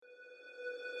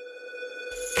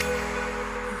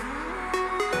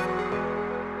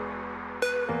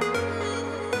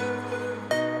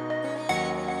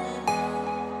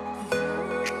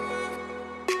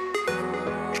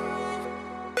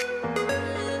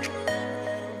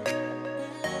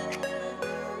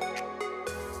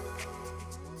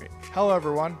Hello,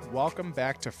 everyone. Welcome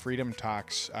back to Freedom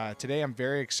Talks. Today, I'm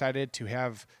very excited to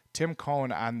have Tim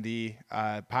Cohn on the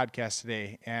podcast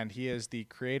today, and he is the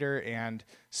creator and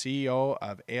CEO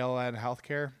of ALN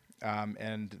Healthcare,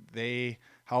 and they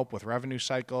help with revenue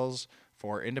cycles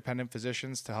for independent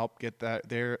physicians to help get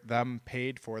them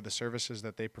paid for the services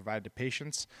that they provide to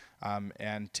patients.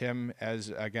 And Tim,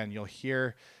 as again you'll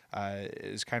hear,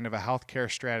 is kind of a healthcare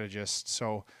strategist.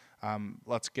 So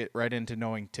let's get right into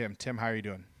knowing Tim. Tim, how are you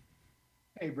doing?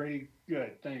 Hey, Brady.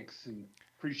 Good. Thanks. And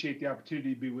appreciate the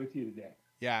opportunity to be with you today.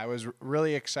 Yeah, I was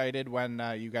really excited when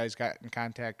you guys got in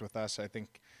contact with us. I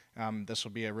think this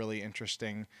will be a really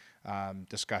interesting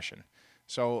discussion.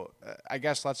 So, I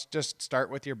guess let's just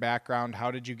start with your background. How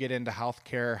did you get into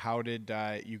healthcare? How did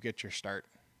you get your start?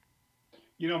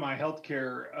 My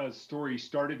healthcare story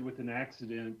started with an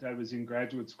accident. I was in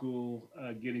graduate school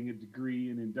getting a degree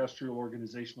in industrial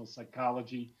organizational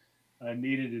psychology.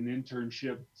 Needed an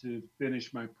internship to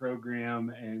finish my program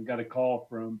and got a call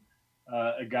from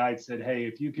a guy that said, "Hey,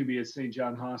 if you can be at St.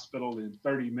 John Hospital in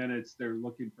 30 minutes, they're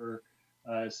looking for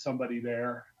somebody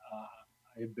there."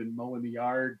 I had been mowing the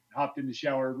yard, hopped in the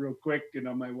shower real quick, and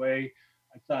on my way,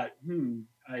 I thought,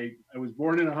 I was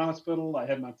born in a hospital. I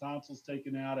had my tonsils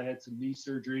taken out. I had some knee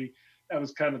surgery. That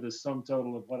was kind of the sum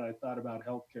total of what I thought about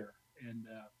healthcare. And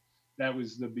that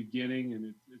was the beginning.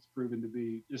 And it's proven to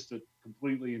be just a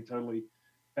completely and totally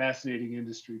fascinating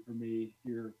industry for me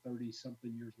here 30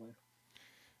 something years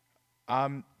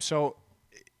later. So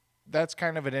that's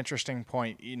kind of an interesting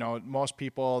point. You know, most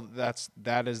people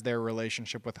that is their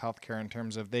relationship with healthcare in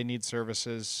terms of they need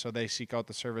services, so they seek out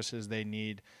the services they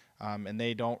need, and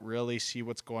they don't really see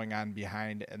what's going on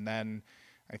behind. And then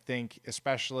I think,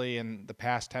 especially in the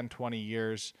past 10, 20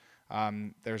 years,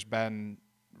 there's been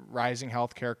rising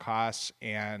healthcare costs,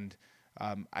 and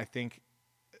I think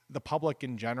the public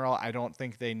in general, I don't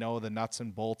think they know the nuts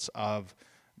and bolts of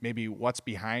maybe what's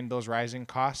behind those rising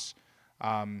costs,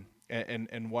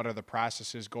 and what are the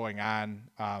processes going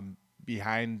on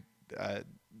behind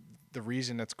the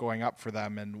reason it's going up for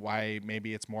them, and why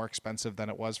maybe it's more expensive than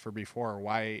it was for before, or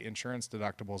why insurance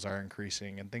deductibles are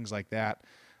increasing and things like that.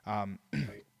 Um,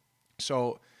 Right.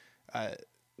 so uh,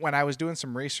 when I was doing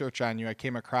some research on you, I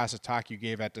came across a talk you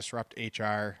gave at Disrupt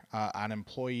HR on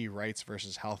employee rights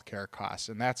versus healthcare costs,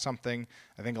 and that's something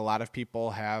I think a lot of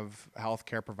people have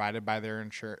healthcare provided by their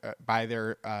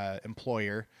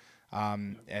employer,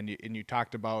 and you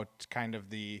talked about kind of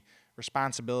the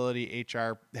responsibility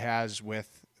HR has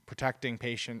with protecting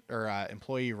patient or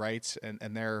employee rights and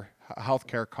their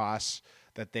healthcare costs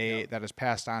Yeah. that is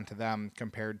passed on to them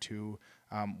compared to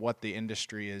what the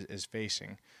industry is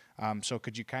facing. So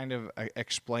could you kind of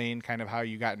explain kind of how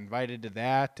you got invited to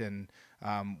that, and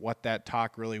what that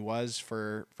talk really was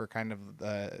for kind of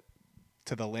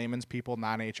to the layman's people,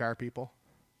 non-HR people?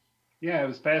 Yeah, it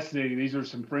was fascinating. These are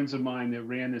some friends of mine that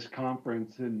ran this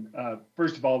conference. And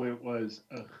first of all, it was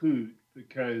a hoot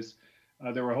because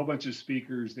there were a whole bunch of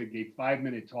speakers that gave 5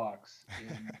 minute talks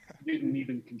and didn't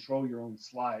even control your own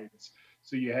slides.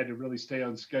 So you had to really stay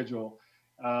on schedule.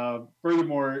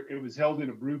 Furthermore, it was held in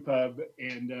a brew pub,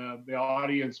 and the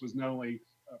audience was not only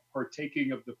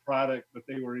partaking of the product, but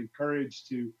they were encouraged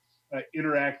to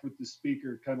interact with the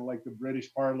speaker, kind of like the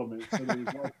British Parliament. So there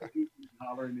was lots of hooting and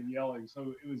hollering and yelling.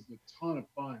 So it was a ton of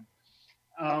fun.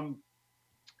 Um,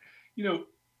 you know,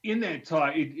 in that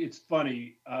talk, it's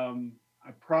funny. I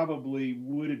probably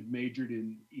would have majored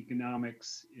in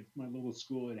economics if my little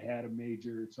school had had a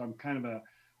major. So I'm kind of a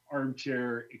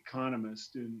armchair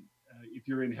economist, and if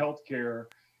you're in healthcare,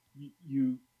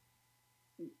 you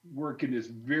work in this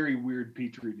very weird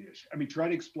petri dish. I mean, try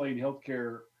to explain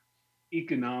healthcare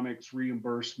economics,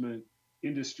 reimbursement,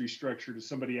 industry structure to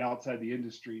somebody outside the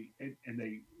industry, and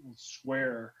they will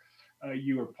swear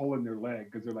you are pulling their leg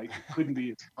because they're like, it couldn't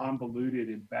be as convoluted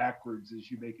and backwards as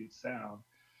you make it sound.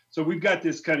 So we've got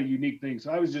this kind of unique thing.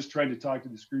 So I was just trying to talk to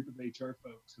this group of HR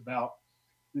folks about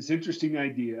this interesting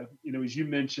idea. As you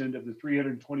mentioned, of the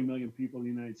 320 million people in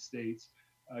the United States,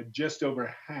 just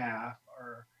over half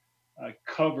are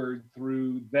covered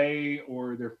through they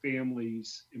or their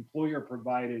families employer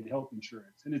provided health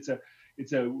insurance, and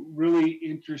it's a really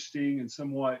interesting and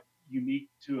somewhat unique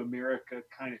to America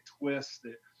kind of twist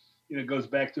that goes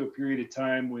back to a period of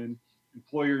time when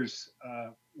employers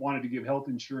wanted to give health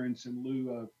insurance in lieu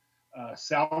of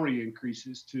salary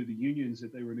increases to the unions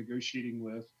that they were negotiating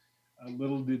with.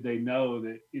 Little did they know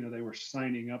that they were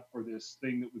signing up for this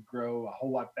thing that would grow a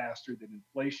whole lot faster than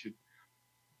inflation.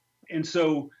 And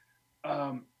so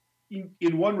um,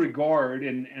 in one regard,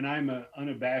 and I'm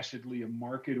unabashedly a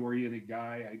market oriented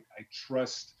guy. I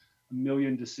trust a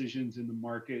million decisions in the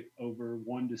market over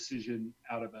one decision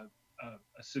out of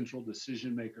a central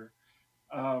decision maker.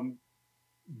 Um,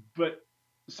 but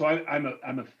so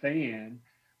I'm a fan,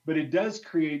 but it does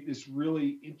create this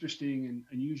really interesting and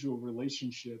unusual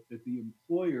relationship that the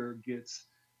employer gets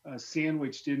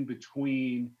sandwiched in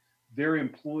between their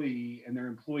employee and their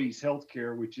employee's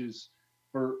healthcare, which is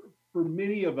for for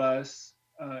many of us,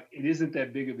 it isn't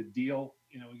that big of a deal.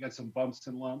 You know, we got some bumps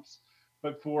and lumps,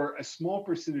 but for a small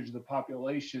percentage of the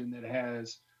population that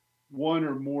has one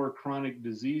or more chronic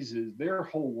diseases, their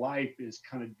whole life is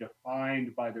kind of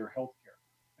defined by their healthcare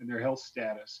and their health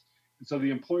status. And so the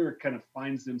employer kind of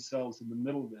finds themselves in the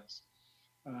middle of this.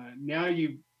 Now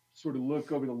you sort of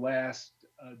look over the last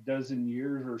dozen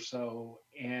years or so,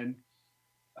 and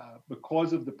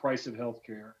because of the price of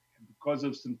healthcare, and because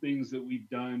of some things that we've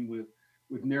done with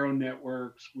narrow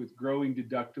networks, with growing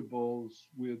deductibles,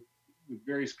 with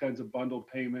various kinds of bundle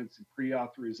payments and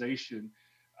pre-authorization,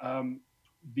 um,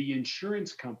 the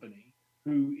insurance company,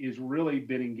 who is really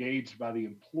been engaged by the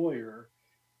employer,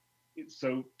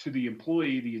 so to the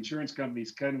employee, the insurance company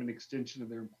is kind of an extension of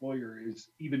their employer, is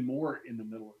even more in the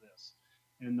middle of this.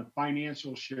 And the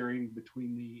financial sharing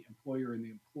between the employer and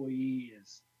the employee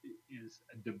is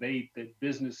a debate that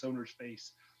business owners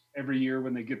face every year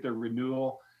when they get their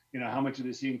renewal. You know, how much of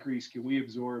this increase can we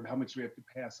absorb? How much do we have to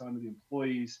pass on to the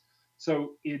employees?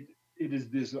 So it is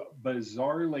this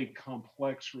bizarrely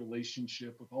complex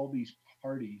relationship with all these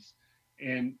parties.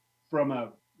 And from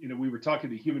a, you know, we were talking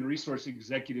to human resource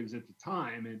executives at the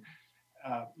time, and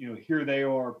you know, here they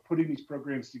are putting these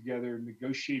programs together,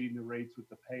 negotiating the rates with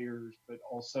the payers, but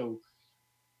also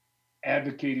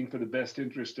advocating for the best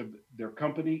interest of their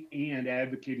company and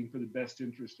advocating for the best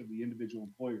interest of the individual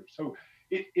employer. So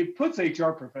it puts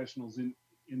HR professionals in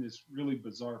this really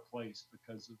bizarre place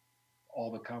because of all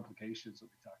the complications that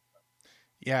we talked about.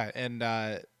 Yeah,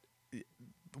 and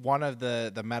one of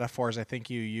the metaphors I think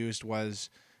you used was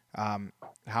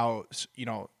how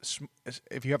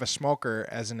if you have a smoker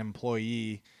as an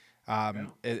employee, Yeah.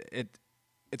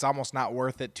 it's almost not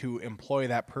worth it to employ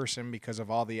that person because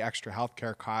of all the extra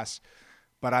healthcare costs.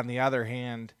 But on the other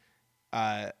hand,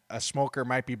 a smoker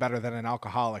might be better than an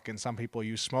alcoholic, and some people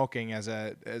use smoking as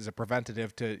a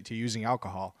preventative to using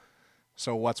alcohol.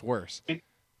 So what's worse? And,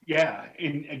 yeah,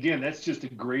 and again, that's just a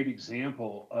great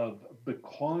example of,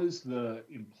 because the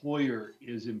employer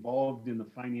is involved in the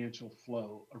financial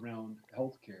flow around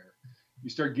healthcare, you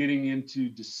start getting into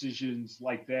decisions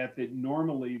like that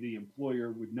normally the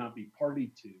employer would not be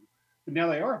party to, but now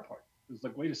they are a party. It's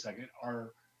like, wait a second,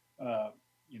 uh,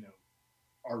 you know,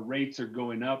 our rates are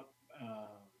going up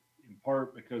in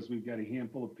part because we've got a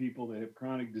handful of people that have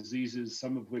chronic diseases,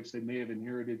 some of which they may have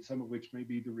inherited, some of which may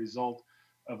be the result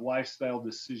of lifestyle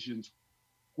decisions.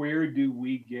 Where do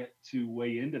we get to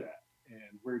weigh into that?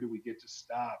 And where do we get to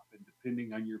stop? And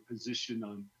depending on your position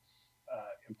on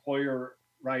employer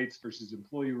rights versus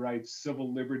employee rights,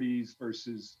 civil liberties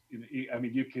versus, you know, I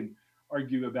mean, you can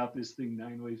argue about this thing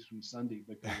nine ways from Sunday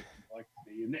because of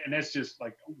complexity. And that's just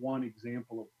like one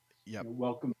example of, Yep. you know,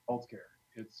 welcome to healthcare.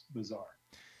 It's bizarre.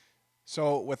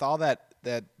 So with all that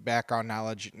background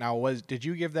knowledge, now did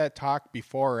you give that talk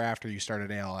before or after you started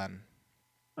ALN?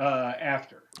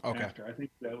 After Okay. I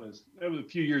think that was a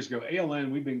few years ago.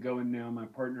 ALN, we've been going now. My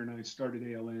partner and I started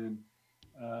ALN.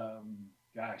 Um,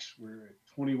 gosh, we're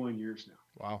at 21 years now.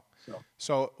 Wow. So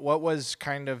So what was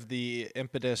kind of the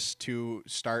impetus to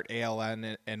start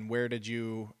ALN, and where did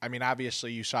you, I mean,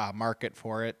 obviously you saw a market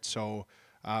for it. So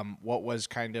what was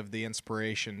kind of the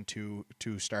inspiration to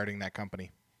starting that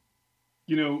company?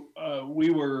 you know, we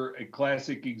were a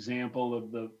classic example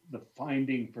of the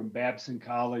finding from Babson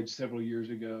College several years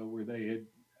ago, where they had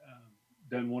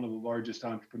done one of the largest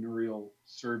entrepreneurial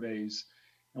surveys,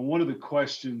 and one of the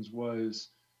questions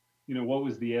was, you know, what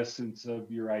was the essence of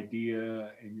your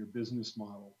idea and your business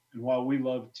model? And while we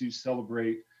love to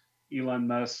celebrate Elon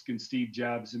Musk and Steve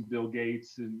Jobs and Bill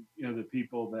Gates and, you know, the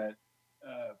people that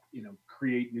you know,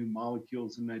 create new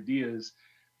molecules and ideas,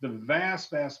 the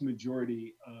vast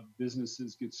majority of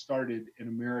businesses get started in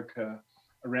America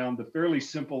around the fairly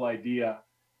simple idea: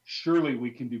 surely we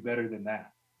can do better than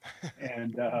that.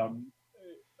 And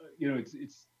you know,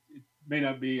 it may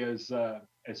not be as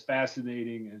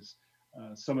fascinating as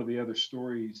some of the other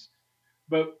stories,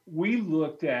 but we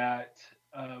looked at,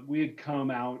 we had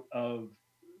come out of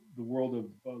the world of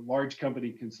large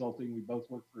company consulting. We both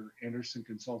worked for Anderson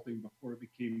Consulting before it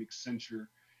became Accenture.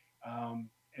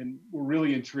 And we're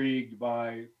really intrigued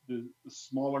by the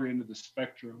smaller end of the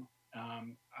spectrum.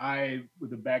 I,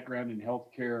 with a background in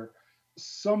healthcare,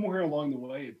 somewhere along the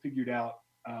way, had figured out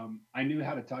I knew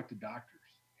how to talk to doctors.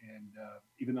 And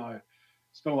even though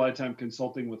spent a lot of time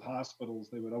consulting with hospitals.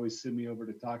 They would always send me over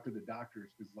to talk to the doctors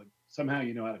because, like, somehow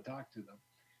you know how to talk to them.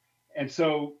 And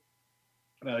so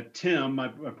Tim, my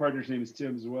partner's name is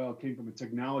Tim as well, came from a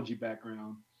technology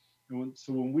background.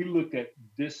 So when we looked at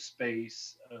this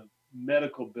space of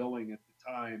medical billing at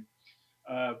the time,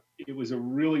 it was a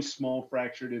really small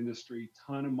fractured industry,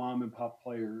 ton of mom and pop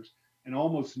players, and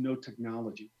almost no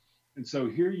technology. And so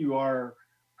here you are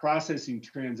processing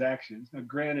transactions. Now,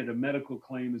 granted, a medical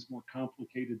claim is more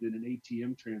complicated than an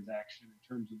ATM transaction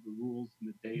in terms of the rules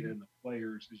and the data and the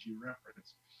players, as you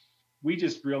referenced. We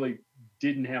just really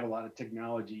didn't have a lot of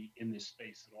technology in this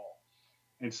space at all.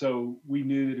 And so we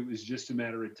knew that it was just a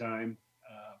matter of time.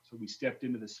 So we stepped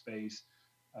into the space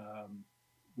um,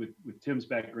 with Tim's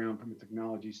background from a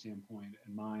technology standpoint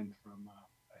and mine from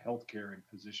a healthcare and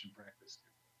physician practice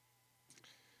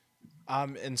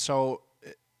And so,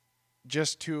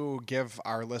 just to give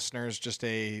our listeners just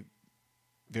a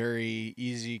very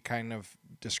easy kind of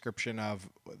description of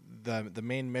the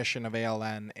main mission of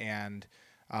ALN and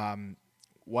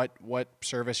what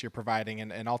service you're providing,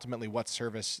 and ultimately what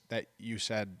service that you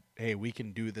said, hey, we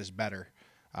can do this better.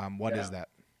 What standpoint. is that?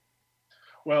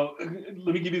 Well,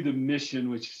 let me give you the mission,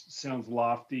 which sounds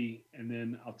lofty, and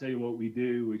then I'll tell you what we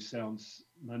do, which sounds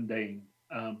mundane,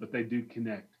 but they do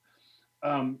connect.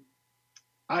 Um,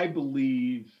 I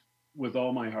believe with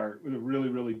all my heart, with a really,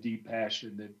 really deep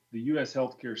passion, that the U.S.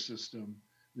 healthcare system,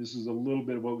 this is a little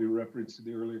bit of what we referenced in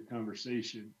the earlier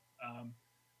conversation, um,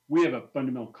 we have a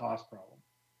fundamental cost problem.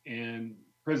 And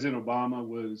President Obama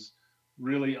was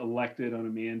really elected on a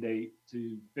mandate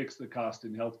to fix the cost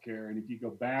in healthcare. And if you go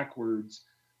backwards,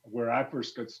 where I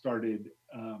first got started,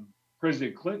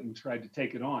 President Clinton tried to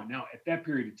take it on. Now, at that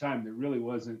period of time, there really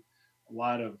wasn't a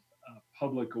lot of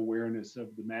public awareness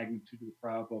of the magnitude of the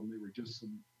problem. They were just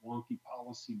some wonky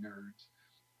policy nerds.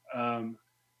 Um,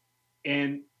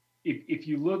 and if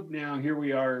you look now, here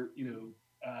we are,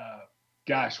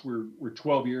 gosh, we're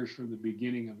 12 years from the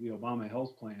beginning of the Obama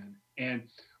health plan, and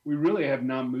we really have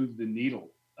not moved the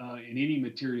needle in any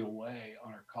material way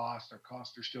on our costs. Our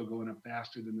costs are still going up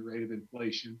faster than the rate of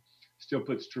inflation, still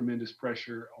puts tremendous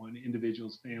pressure on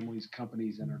individuals, families,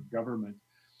 companies, and our government.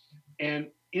 And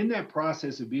in that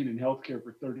process of being in healthcare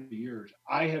for 30 years,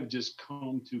 I have just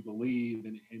come to believe,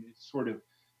 and it's sort of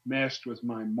meshed with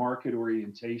my market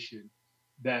orientation,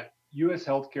 that US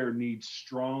healthcare needs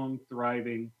strong,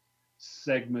 thriving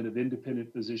segment of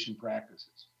independent physician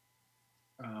practices.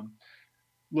 Um,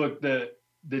 Look, the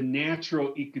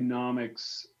natural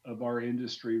economics of our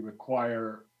industry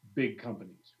require big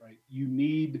companies, right? You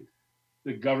need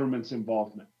the government's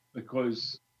involvement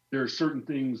because there are certain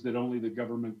things that only the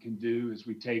government can do as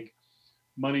we take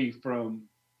money from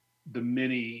the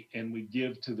many and we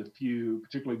give to the few,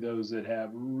 particularly those that have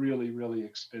really, really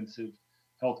expensive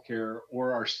healthcare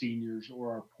or our seniors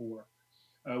or our poor.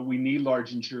 We need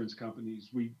large insurance companies.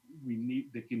 We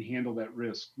need that can handle that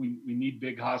risk. We need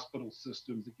big hospital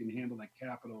systems that can handle that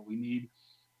capital. We need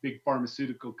big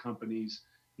pharmaceutical companies,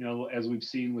 as we've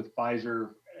seen with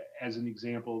Pfizer as an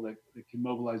example, that can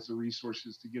mobilize the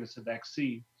resources to get us a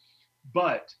vaccine.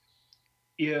 But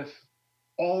if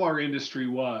all our industry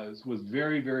was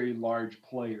very, very large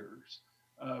players,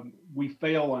 we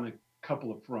fail on a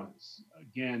couple of fronts.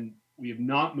 Again, we have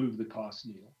not moved the cost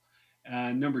needle.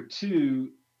 And number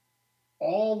two,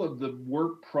 all of the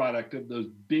work product of those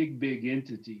big, big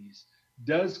entities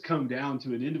does come down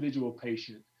to an individual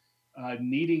patient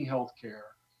needing health care,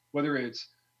 whether it's,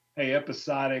 hey,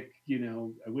 episodic,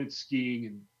 I went skiing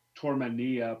and tore my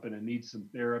knee up and I need some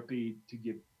therapy to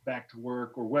get back to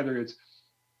work, or whether it's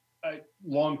a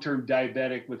long-term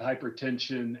diabetic with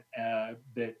hypertension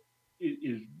that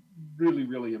is really,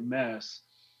 really a mess.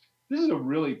 This is a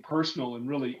really personal and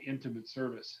really intimate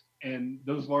service, and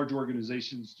those large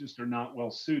organizations just are not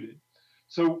well suited.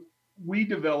 So we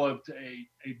developed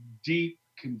a deep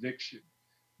conviction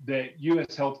that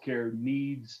U.S. healthcare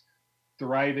needs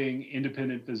thriving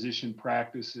independent physician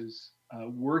practices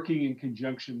working in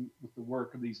conjunction with the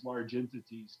work of these large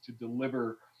entities to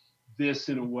deliver this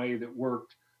in a way that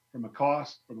worked from a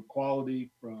cost, from a quality,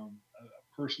 from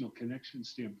a personal connection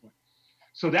standpoint.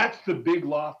 So that's the big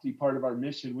lofty part of our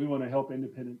mission. We want to help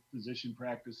independent physician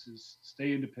practices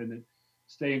stay independent,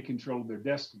 stay in control of their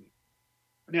destiny.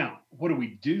 Now, what do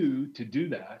we do to do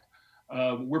that?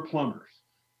 We're plumbers.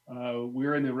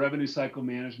 We're in the revenue cycle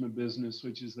management business,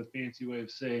 which is the fancy way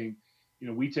of saying,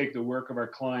 we take the work of our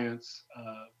clients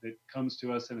that comes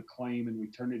to us in a claim and we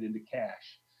turn it into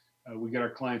cash. We get our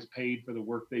clients paid for the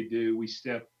work they do. We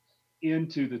step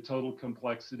into the total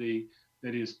complexity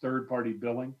that is third party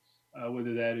billing,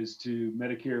 whether that is to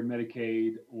Medicare,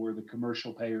 Medicaid, or the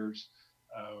commercial payers.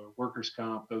 workers'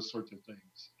 comp, those sorts of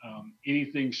things.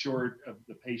 Anything short of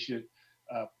the patient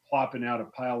plopping out a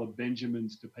pile of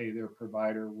Benjamins to pay their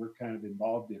provider, we're kind of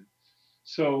involved in.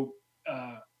 So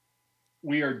uh,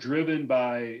 we are driven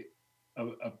by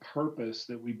a purpose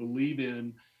that we believe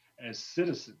in as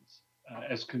citizens,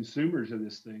 as consumers of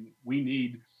this thing. We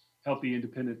need healthy,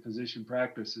 independent physician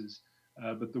practices,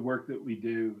 but the work that we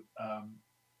do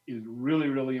is really,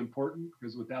 really important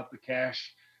because without the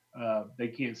cash, they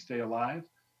can't stay alive.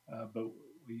 But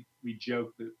we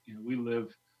joke that we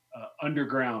live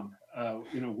underground,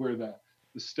 where the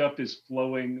stuff is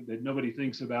flowing that nobody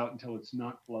thinks about until it's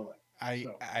not flowing.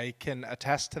 So I can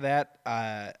attest to that.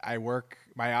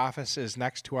 My office is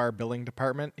next to our billing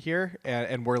department here,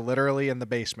 and we're literally in the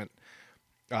basement.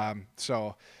 Um,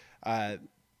 so, uh,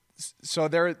 so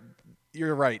there,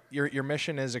 you're right. Your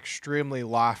mission is extremely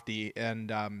lofty,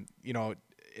 and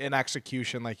in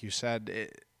execution, like you said,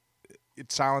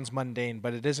 it sounds mundane,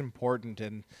 but it is important,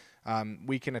 and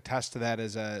we can attest to that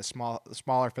as a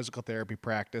smaller physical therapy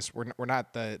practice. We're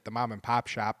not the mom and pop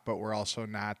shop, but we're also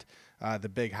not the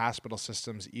big hospital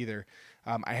systems either.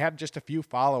 I had just a few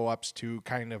follow ups to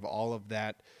kind of all of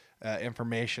that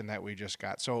information that we just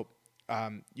got. So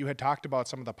you had talked about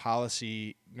some of the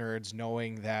policy nerds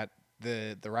knowing that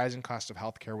the rising cost of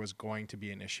healthcare was going to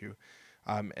be an issue.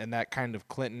 And that kind of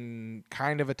Clinton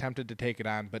kind of attempted to take it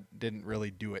on, but didn't really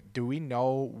do it. Do we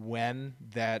know when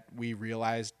that we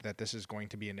realized that this is going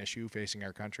to be an issue facing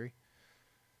our country?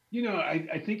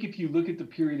 I think if you look at the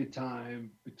period of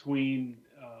time between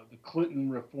the Clinton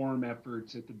reform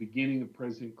efforts at the beginning of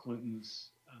President Clinton's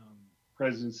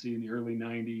presidency in the early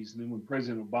 90s, and then when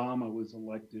President Obama was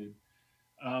elected,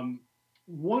 um,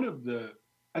 one of the,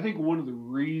 I think one of the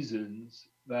reasons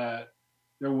that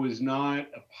there was not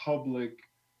a public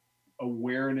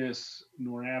awareness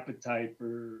nor appetite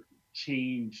for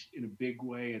change in a big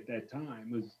way at that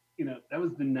time was, that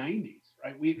was the 90s,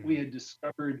 right? We Mhm. had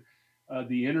discovered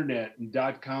the internet and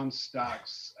dot-com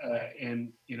stocks,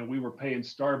 and we were paying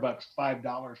Starbucks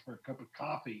 $5 for a cup of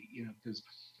coffee, because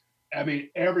I mean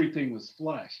everything was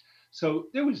flush. So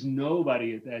there was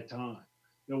nobody at that time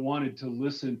that wanted to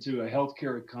listen to a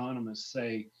healthcare economist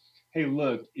say, "Hey,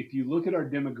 look, if you look at our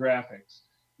demographics,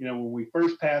 when we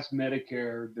first passed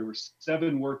Medicare, there were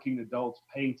 7 working adults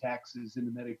paying taxes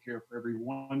into Medicare for every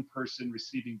one person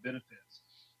receiving benefits.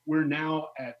 We're now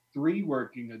at 3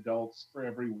 working adults for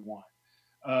every one."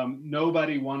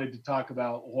 Nobody wanted to talk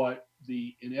about what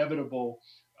the inevitable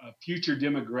future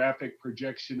demographic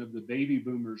projection of the baby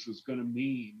boomers was going to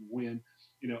mean when,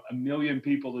 1 million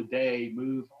people a day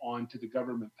move on to the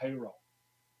government payroll.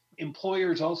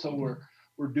 Employers also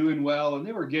were doing well, and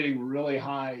they were getting really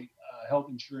high health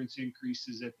insurance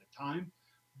increases at the time,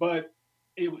 but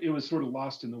it was sort of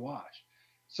lost in the wash.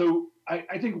 So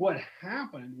I think what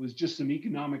happened was just some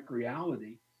economic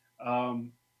reality.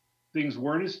 Um, Things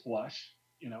weren't as flush,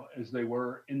 as they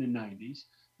were in the 90s.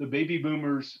 The baby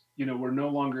boomers, were no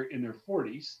longer in their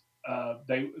 40s.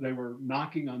 They were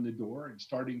knocking on the door and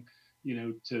starting,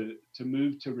 to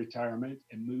move to retirement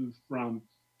and move from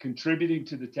contributing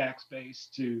to the tax base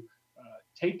to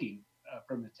taking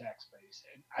from the tax base.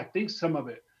 And I think some of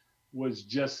it was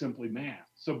just simply math.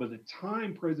 So by the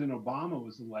time President Obama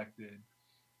was elected,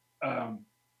 um,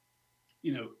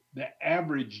 the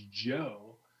average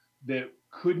Joe that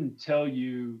couldn't tell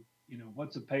you,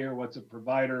 what's a payer, what's a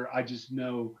provider. I just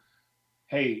know,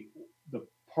 hey, the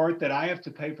part that I have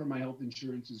to pay for my health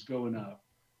insurance is going up.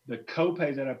 The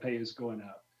copay that I pay is going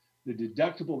up. The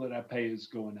deductible that I pay is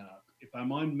going up. If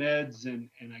I'm on meds and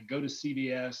I go to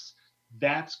CVS,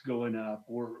 that's going up,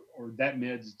 or that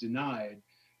med's denied.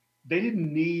 They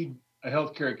didn't need a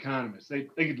healthcare economist. They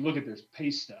could look at their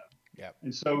pay stub. Yeah.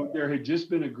 And so there had just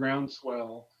been a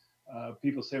groundswell,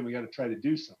 people saying we got to try to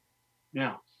do something.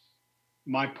 Now,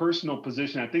 my personal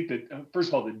position, I think that, first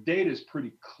of all, the data is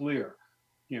pretty clear.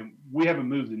 We haven't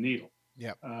moved the needle.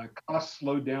 Yep. Costs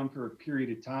slowed down for a period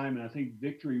of time, and I think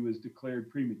victory was declared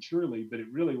prematurely, but it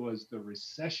really was the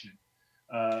recession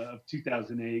of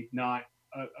 2008, not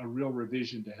a real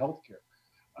revision to healthcare.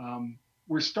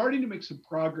 We're starting to make some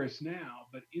progress now,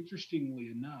 but interestingly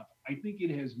enough, I think it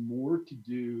has more to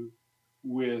do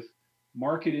with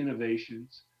market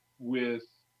innovations, with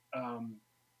um,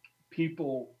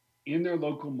 people in their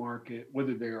local market,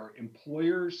 whether they are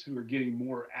employers who are getting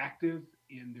more active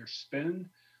in their spend,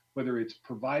 whether it's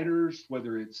providers,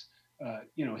 whether it's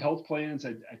health plans.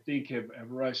 I think have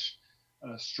rushed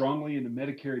strongly into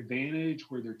Medicare Advantage,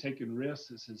 where they're taking risks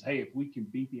that says, hey, if we can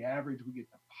beat the average, we get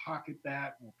to pocket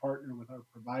that. We'll partner with our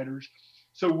providers.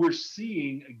 So we're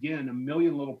seeing again a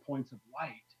million little points of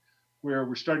light where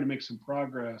we're starting to make some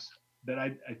progress that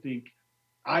I think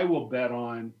I will bet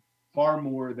on far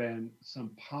more than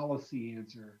some policy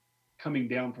answer coming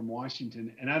down from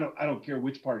Washington. And I don't care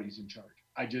which party's in charge.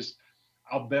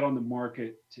 I'll bet on the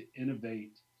market to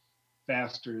innovate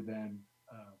faster than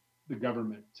the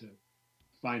government to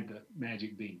find the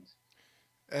magic beans.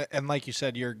 And like you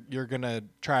said, you're gonna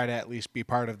try to at least be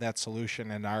part of that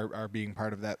solution, and are being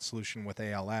part of that solution with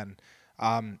ALN.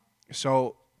 Um,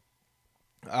 so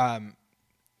um,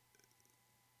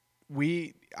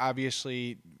 we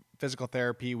obviously physical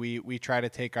therapy. We try to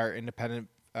take our independent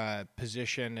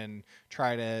position and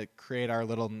try to create our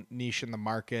little niche in the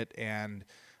market and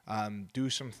do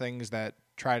some things that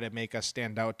try to make us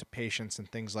stand out to patients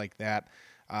and things like that.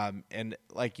 And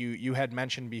like you had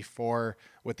mentioned before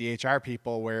with the HR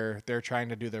people, where they're trying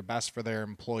to do their best for their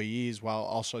employees while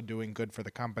also doing good for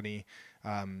the company.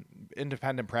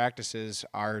 Independent practices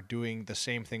are doing the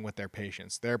same thing with their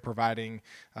patients. They're providing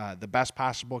the best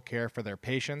possible care for their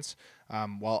patients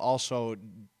while also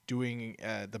doing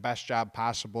the best job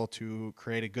possible to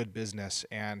create a good business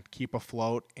and keep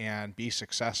afloat and be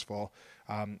successful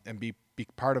and be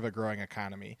part of a growing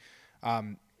economy.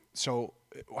 So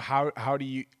how do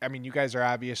you, I mean, you guys are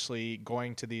obviously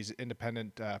going to these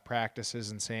independent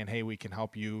practices and saying, hey, we can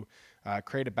help you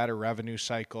create a better revenue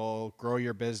cycle, grow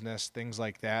your business, things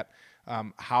like that.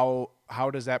 How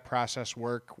does that process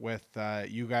work with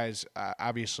you guys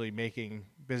obviously making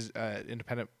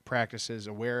independent practices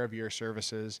aware of your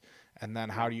services, and then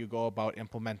how do you go about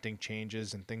implementing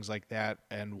changes and things like that,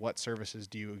 and what services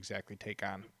do you exactly take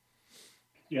on?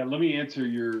 Yeah, let me answer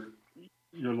your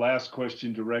last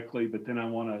question directly, but then I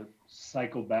want to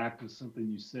cycle back to something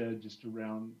you said just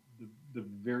around the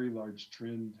very large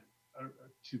trend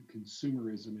to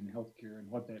consumerism in healthcare and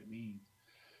what that means.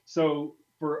 So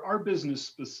for our business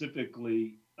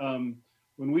specifically,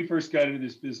 when we first got into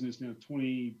this business now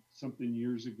 20 something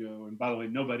years ago, and by the way,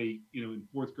 nobody, in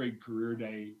fourth grade career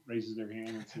day raises their hand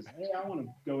and says, hey, I want to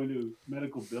go into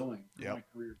medical billing for Yep. my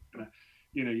career.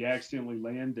 You accidentally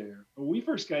land there. But when we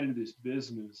first got into this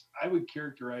business, I would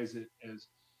characterize it as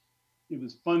it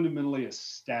was fundamentally a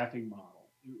staffing model.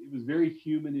 It was very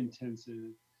human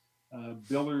intensive.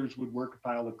 Billers would work a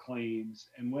pile of claims,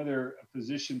 and whether a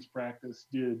physician's practice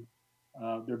did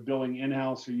their billing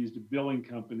in-house or used a billing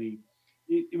company,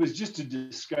 it was just a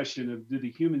discussion of did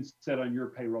the humans set on your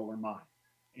payroll or mine,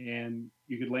 and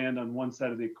you could land on one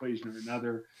side of the equation or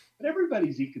another, but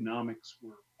everybody's economics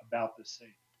were about the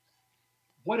same.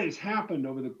 What has happened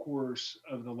over the course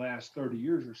of the last 30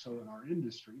 years or so in our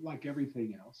industry, like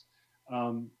everything else,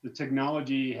 the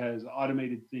technology has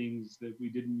automated things that we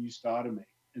didn't used to automate.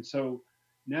 And so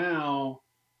now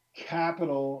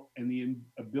capital and the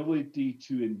ability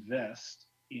to invest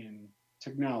in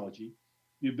technology,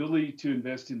 the ability to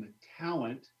invest in the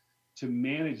talent to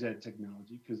manage that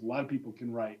technology, because a lot of people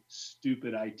can write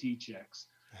stupid IT checks.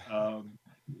 Um,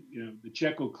 the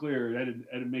check will clear.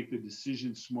 That'd make the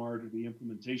decision smart or the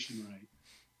implementation right.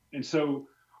 And so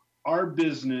our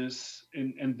business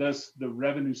and thus the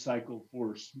revenue cycle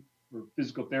for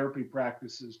physical therapy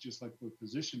practices, just like for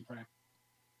physician practice,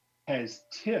 has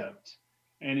tipped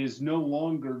and is no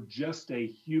longer just a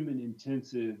human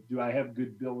intensive. Do I have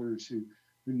good billers who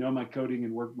know my coding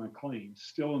and work my claims?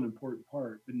 Still an important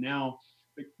part, but now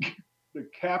the, the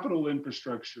capital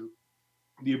infrastructure,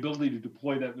 the ability to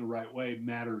deploy that in the right way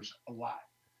matters a lot.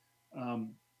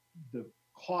 The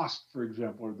cost, for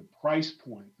example, or the price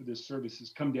point for this service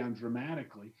has come down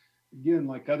dramatically. Again,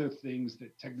 like other things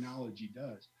that technology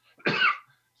does.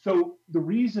 So the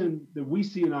reason that we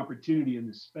see an opportunity in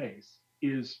this space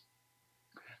is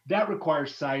that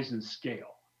requires size and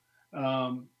scale.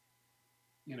 Um,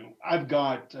 I've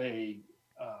got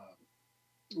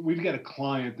we've got a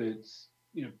client that's,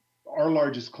 our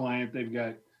largest client. They've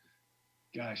got,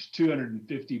 gosh,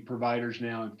 250 providers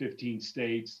now in 15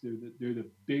 states. They're the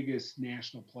biggest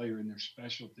national player in their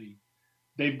specialty.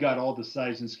 They've got all the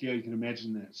size and scale you can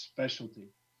imagine in that specialty.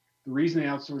 The reason they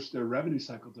outsource their revenue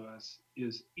cycle to us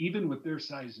is even with their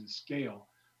size and scale,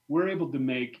 we're able to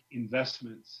make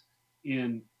investments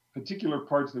in particular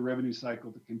parts of the revenue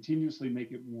cycle to continuously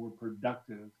make it more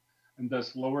productive and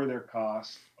thus lower their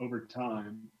costs over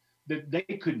time that they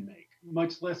couldn't make,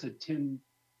 much less a 10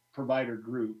 provider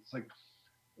group. It's like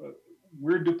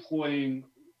we're deploying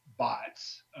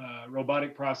bots,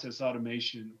 robotic process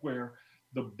automation, where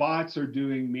the bots are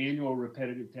doing manual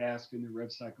repetitive tasks in the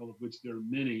rev cycle, of which there are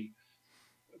many.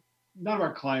 None of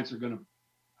our clients are going to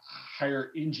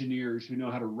hire engineers who know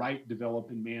how to write, develop,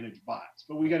 and manage bots,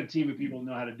 but we got a team of people who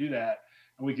know how to do that,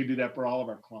 and we can do that for all of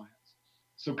our clients.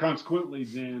 So consequently,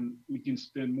 then we can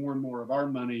spend more and more of our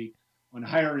money on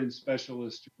hiring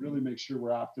specialists to really make sure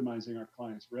we're optimizing our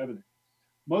clients' revenue.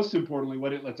 most importantly,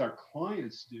 what it lets our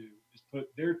clients do is put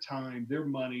their time, their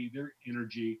money, their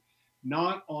energy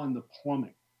not on the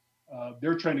plumbing.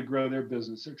 They're trying to grow their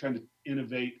business. They're trying to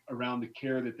innovate around the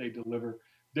care that they deliver.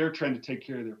 They're trying to take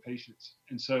care of their patients.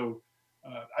 And so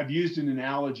I've used an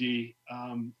analogy.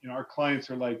 Our clients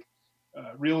are like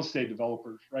real estate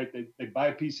developers, right? They buy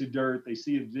a piece of dirt, they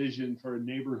see a vision for a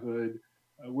neighborhood.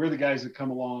 We're the guys that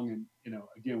come along and,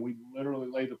 again, we literally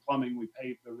lay the plumbing, we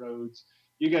pave the roads.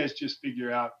 You guys just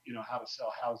figure out, how to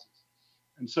sell houses.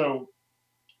 And so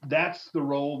that's the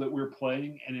role that we're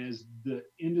playing. And as the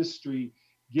industry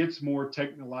gets more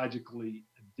technologically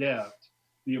adept,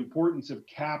 the importance of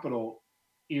capital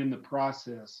in the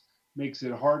process makes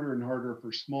it harder and harder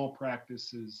for small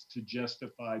practices to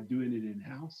justify doing it in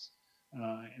house.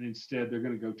 And instead, they're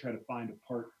going to go try to find a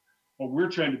partner. What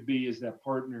we're trying to be is that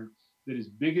partner that is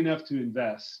big enough to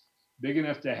invest, big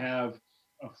enough to have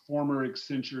a former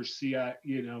Accenture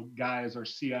guy as our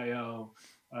CIO,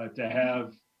 to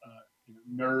have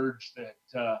nerds that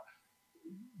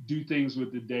do things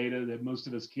with the data that most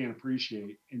of us can't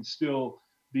appreciate, and still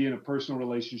be in a personal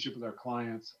relationship with our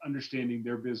clients, understanding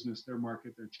their business, their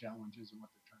market, their challenges, and what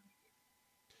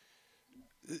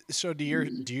they're trying So do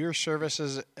your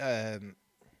services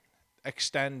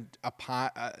extend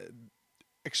upon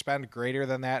expend greater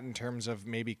than that in terms of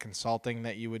maybe consulting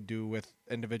that you would do with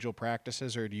individual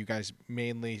practices, or do you guys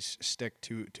mainly stick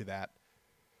to that?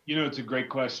 It's a great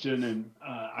question, and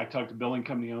I talk to billing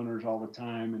company owners all the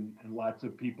time, and lots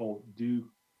of people do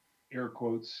air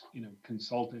quotes,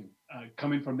 consulting.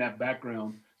 Coming from that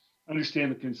background,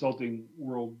 understand the consulting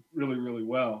world really, really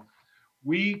well.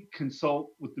 We consult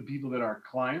with the people that are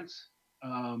clients.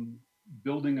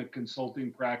 Building a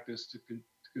consulting practice to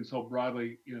consult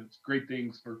broadly, it's great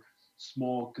things for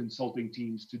small consulting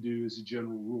teams to do as a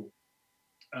general rule.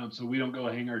 So we don't go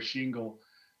hang our shingle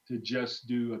to just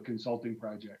do a consulting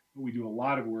project. We do a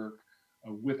lot of work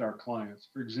with our clients.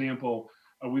 For example,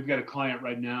 we've got a client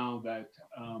right now that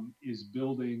is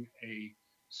building a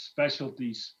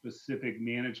specialty specific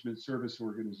management service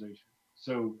organization.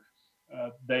 So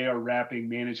they are wrapping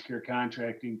managed care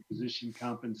contracting, physician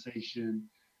compensation,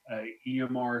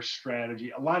 EMR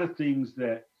strategy, a lot of things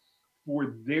that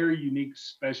for their unique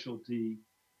specialty,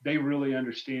 they really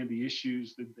understand the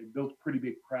issues. That they built a pretty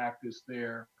big practice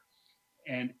there,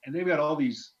 and they've got all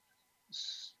these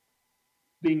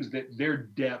things that their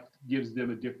depth gives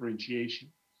them a differentiation.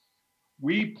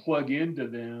 We plug into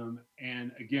them,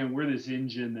 and again, we're this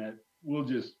engine that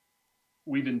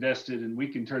we've invested, and we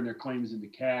can turn their claims into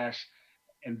cash,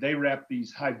 and they wrap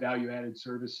these high value added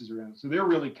services around. So they're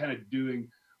really kind of doing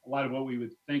a lot of what we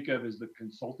would think of as the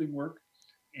consulting work,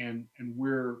 and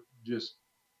we're just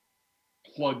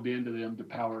plugged into them to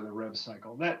power the rev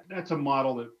cycle. That's a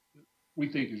model that we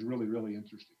think is really, really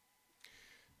interesting.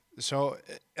 So,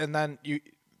 and then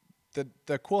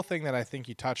the cool thing that I think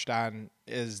you touched on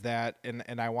is that,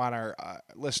 and I want our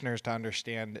listeners to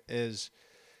understand is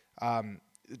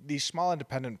these small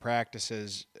independent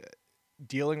practices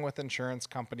dealing with insurance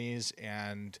companies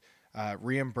and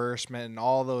reimbursement and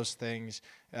all those things,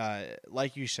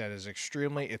 like you said, is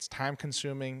it's time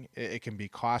consuming. It can be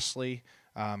costly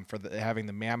for having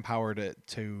the manpower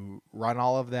to run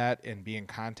all of that and be in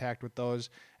contact with those.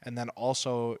 And then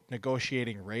also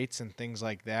negotiating rates and things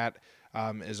like that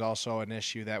is also an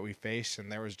issue that we face.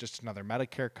 And there was just another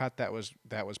Medicare cut that was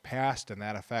passed, and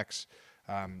that affects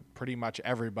pretty much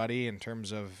everybody in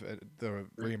terms of the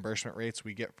reimbursement rates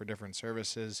we get for different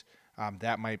services.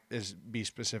 That might be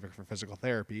specific for physical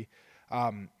therapy.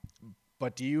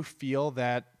 But do you feel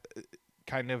that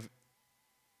kind of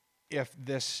if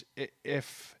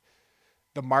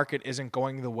the market isn't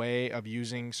going the way of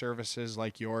using services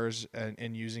like yours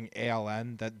and using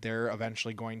ALN, that they're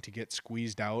eventually going to get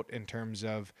squeezed out in terms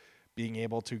of being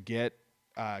able to get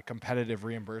competitive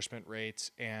reimbursement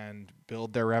rates and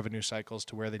build their revenue cycles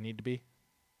to where they need to be?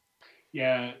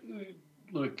 Yeah,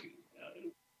 look,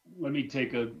 let me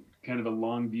take a kind of a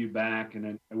long view back,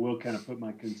 and I will kind of put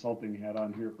my consulting hat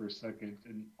on here for a second,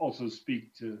 and also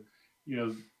speak to,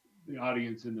 the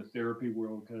audience in the therapy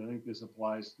world, because I think this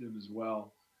applies to them as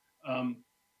well.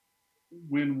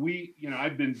 When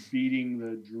I've been beating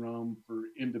the drum for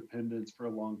independence for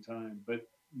a long time, but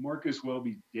Marcus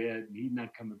Welby's dead, and he's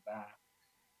not coming back.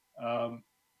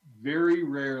 Very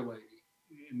rarely,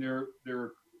 and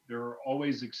there are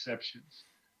always exceptions,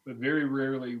 but very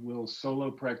rarely will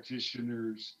solo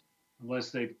practitioners,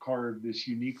 unless they've carved this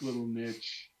unique little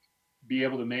niche, be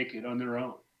able to make it on their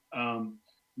own.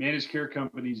 Managed care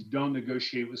companies don't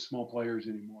negotiate with small players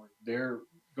anymore.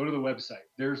 Go to the website.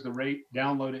 There's the rate.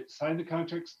 Download it. Sign the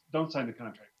contracts. Don't sign the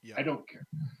contract. Yeah. I don't care.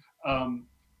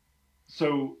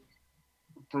 So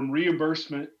from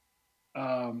reimbursement,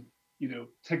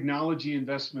 technology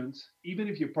investments. Even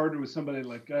if you partner with somebody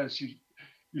like us,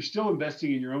 you're still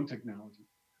investing in your own technology,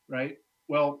 right?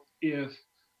 Well, if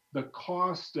the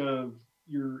cost of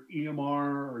your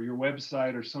EMR or your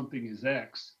website or something is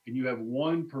X, and you have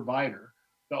one provider,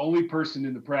 the only person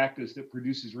in the practice that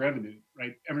produces revenue,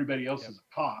 right? Everybody else Yep. is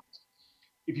a cost.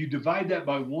 If you divide that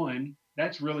by one,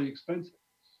 that's really expensive.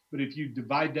 But if you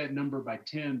divide that number by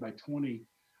 10, by 20,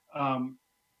 um,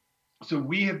 so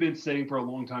we have been saying for a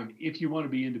long time, if you want to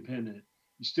be independent,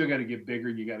 you still got to get bigger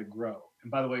and you got to grow.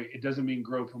 And by the way, it doesn't mean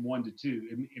grow from one to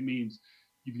two. It means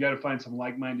you've got to find some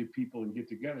like-minded people and get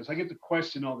together. So I get the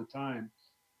question all the time,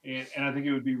 and I think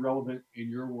it would be relevant in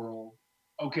your world.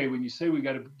 Okay, when you say we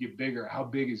got to get bigger, how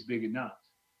big is big enough?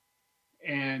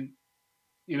 And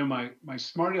my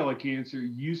smart aleck answer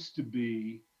used to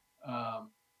be,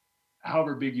 um,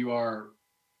 however big you are,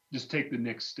 just take the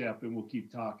next step and we'll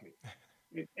keep talking.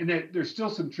 And that there's still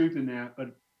some truth in that,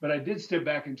 but I did step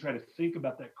back and try to think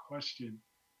about that question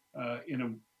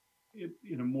in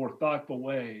a more thoughtful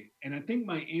way. And I think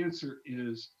my answer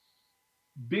is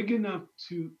big enough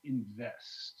to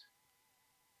invest.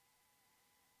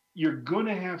 You're going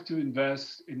to have to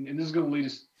invest, and this is going to lead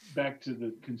us back to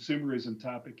the consumerism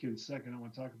topic in a second. I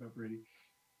want to talk about, Brady.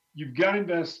 You've got to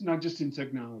invest not just in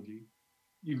technology,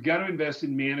 you've got to invest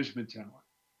in management talent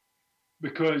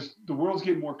because the world's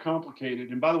getting more complicated.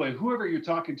 And by the way, whoever you're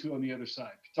talking to on the other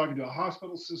side, if you're talking to a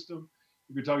hospital system,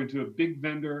 if you're talking to a big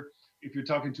vendor, if you're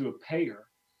talking to a payer,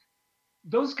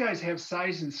 those guys have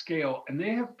size and scale, and they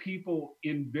have people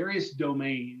in various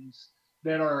domains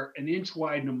that are an inch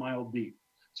wide and a mile deep.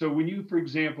 So when you, for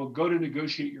example, go to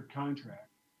negotiate your contract,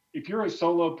 if you're a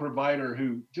solo provider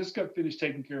who just got finished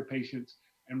taking care of patients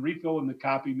and refilling the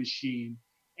copy machine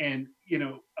and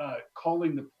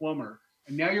calling the plumber,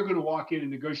 and now you're going to walk in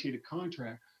and negotiate a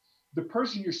contract, the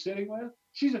person you're sitting with,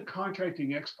 she's a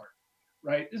contracting expert,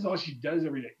 right? This is all she does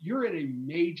every day. You're at a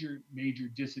major, major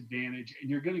disadvantage and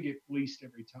you're going to get fleeced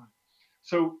every time.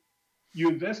 So you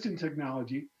invest in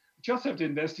technology, but you also have to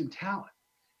invest in talent.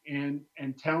 And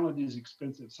talent is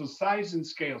expensive. So size and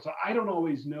scale. So I don't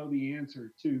always know the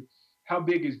answer to how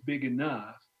big is big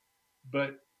enough,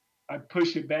 but I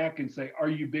push it back and say, are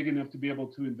you big enough to be able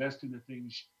to invest in the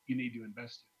things you need to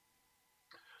invest in?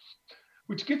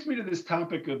 Which gets me to this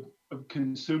topic of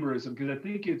consumerism, because I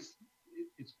think it's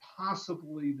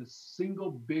possibly the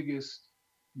single biggest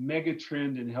mega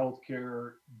trend in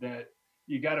healthcare that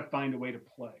you got to find a way to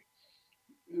play.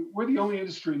 We're the only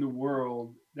industry in the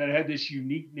world that had this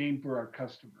unique name for our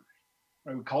customers.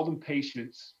 Right? We called them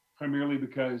patients primarily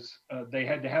because they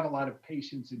had to have a lot of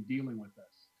patience in dealing with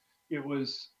us. It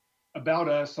was about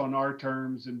us on our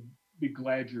terms and be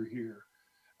glad you're here.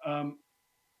 Um,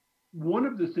 One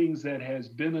of the things that has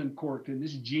been uncorked, and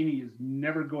this genie is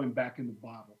never going back in the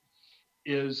bottle,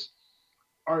 is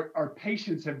our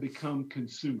patients have become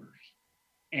consumers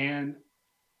and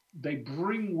they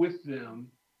bring with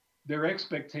them their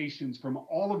expectations from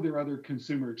all of their other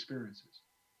consumer experiences.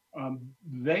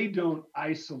 They don't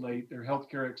isolate their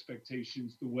healthcare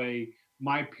expectations the way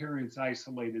my parents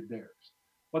isolated theirs.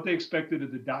 What they expected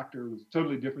of the doctor was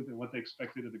totally different than what they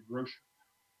expected of the grocer.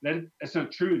 That's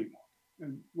not true anymore.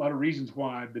 And a lot of reasons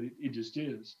why, but it just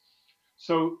is.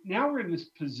 So now we're in this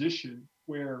position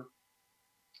where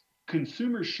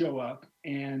consumers show up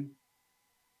and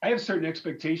I have certain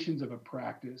expectations of a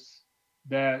practice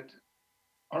that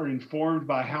are informed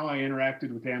by how I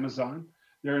interacted with Amazon.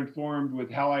 They're informed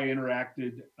with how I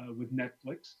interacted with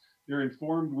Netflix. They're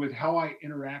informed with how I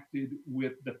interacted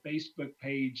with the Facebook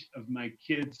page of my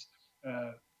kids'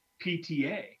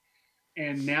 PTA.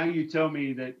 And now you tell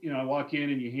me that, I walk in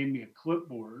and you hand me a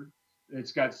clipboard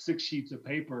that's got 6 sheets of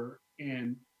paper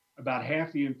and about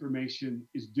half the information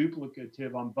is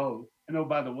duplicative on both. And oh,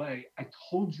 by the way, I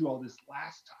told you all this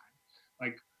last time.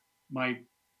 Like my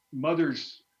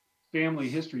mother's family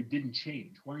history didn't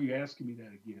change. Why are you asking me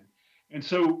that again? And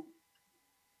so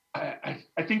I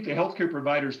think the healthcare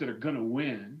providers that are going to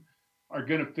win are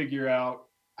going to figure out,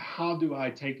 how do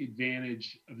I take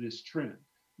advantage of this trend?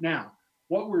 Now,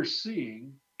 what we're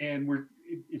seeing, and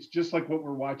it's just like what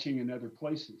we're watching in other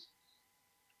places.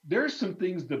 There's some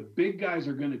things the big guys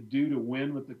are going to do to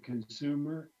win with the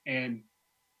consumer, and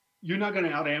you're not going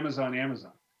to out Amazon.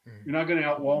 Mm. You're not going to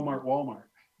out Walmart.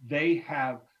 They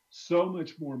have so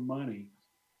much more money.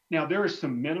 Now, there are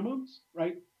some minimums,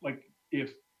 right? Like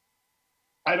if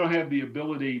I don't have the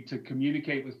ability to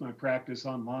communicate with my practice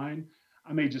online,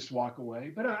 I may just walk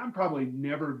away, but I'm probably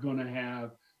never going to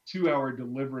have 2-hour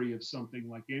delivery of something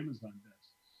like Amazon does.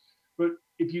 But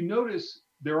if you notice,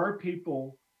 there are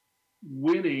people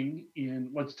winning in,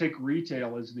 let's take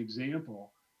retail as an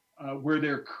example, where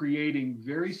they're creating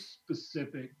very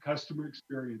specific customer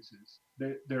experiences.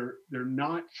 They're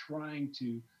not trying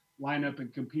to line up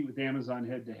and compete with Amazon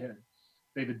head to head.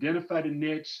 They've identified a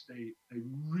niche. They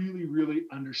really really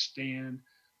understand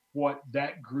what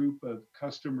that group of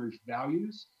customers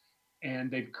values,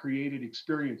 and they've created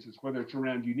experiences, whether it's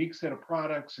around unique set of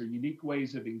products or unique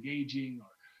ways of engaging or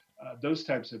those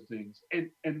types of things,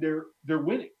 and they're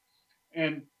winning.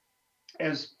 And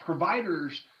as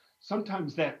providers,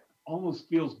 sometimes that almost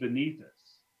feels beneath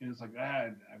us. And it's like,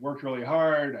 I worked really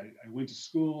hard. I went to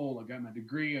school. I got my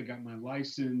degree. I got my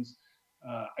license.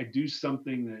 I do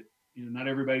something that not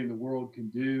everybody in the world can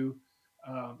do.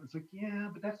 It's like, yeah,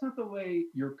 but that's not the way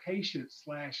your patient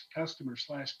slash customer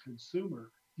slash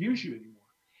consumer views you anymore.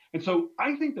 And so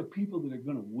I think the people that are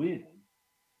going to win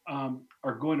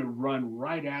are going to run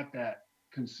right at that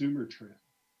consumer trend.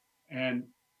 And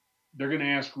they're going to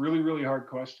ask really, really hard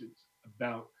questions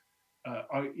about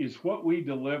is what we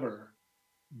deliver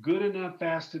good enough,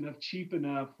 fast enough, cheap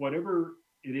enough, whatever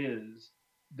it is,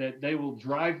 that they will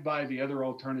drive by the other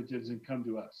alternatives and come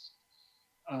to us.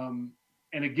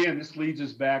 And again, this leads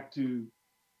us back to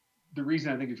the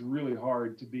reason I think it's really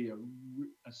hard to be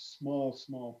a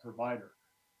small provider,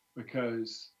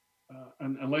 because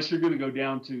unless you're going to go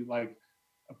down to like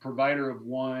a provider of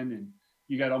one and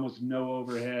you got almost no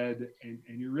overhead, and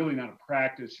you're really not a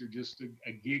practice, you're just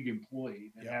a gig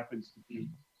employee that happens to be,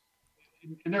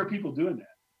 and there are people doing that.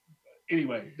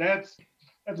 Anyway, that's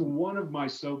one of my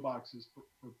soapboxes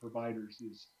for providers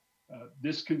is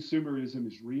this consumerism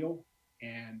is real,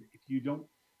 and if you don't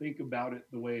think about it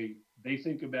the way they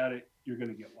think about it, you're going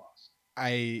to get lost.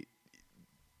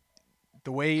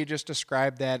 The way you just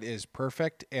described that is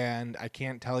perfect, and I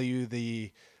can't tell you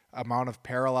the amount of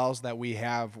parallels that we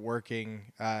have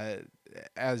working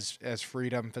as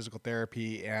Freedom Physical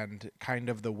Therapy, and kind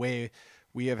of the way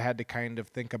we have had to kind of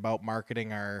think about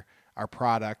marketing our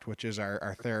product, which is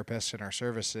our therapists and our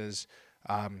services,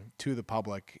 to the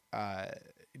public.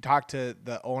 Talked to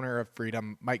the owner of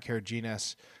Freedom, Mike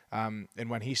Karaginas, and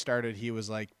when he started, he was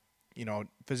like,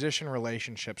 physician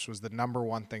relationships was the number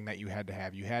one thing that you had to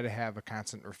have. You had to have a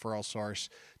constant referral source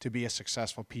to be a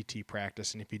successful PT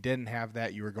practice. And if you didn't have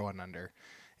that, you were going under.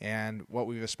 And what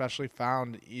we've especially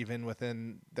found, even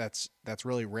within that's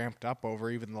really ramped up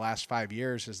over even the last 5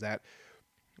 years, is that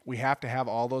we have to have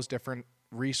all those different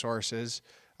resources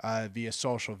via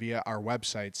social, via our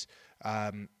websites,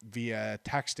 via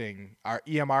texting, our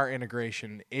EMR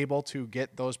integration, able to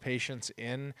get those patients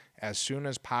in as soon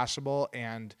as possible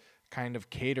and kind of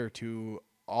cater to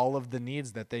all of the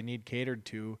needs that they need catered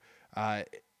to,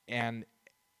 and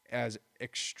as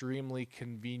extremely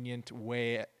convenient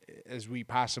way as we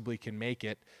possibly can make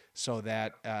it, so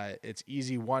that it's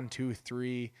easy 1, 2,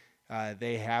 3.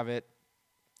 They have it.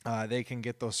 They can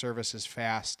get those services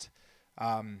fast,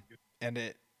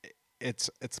 and it's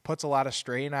puts a lot of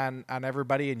strain on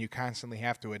everybody, and you constantly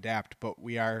have to adapt. But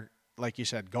we are, like you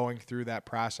said, going through that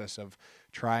process of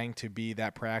trying to be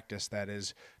that practice that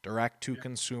is direct to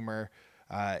consumer,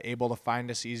 able to find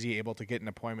us easy, able to get an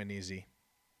appointment easy.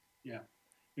 Yeah,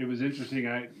 it was interesting.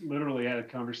 I literally had a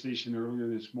conversation earlier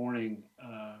this morning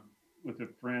with a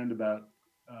friend about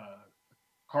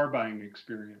car buying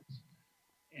experience,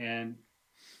 and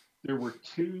there were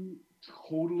two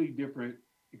totally different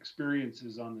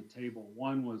experiences on the table.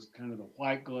 One was kind of the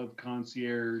white glove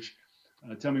concierge.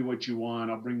 Tell me what you want.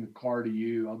 I'll bring the car to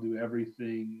you. I'll do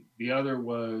everything. The other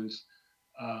was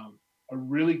a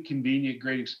really convenient,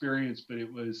 great experience, but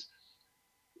it was,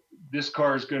 this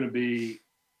car is going to be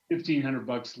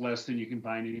 $1,500 less than you can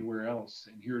find anywhere else.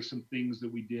 And here are some things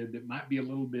that we did that might be a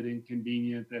little bit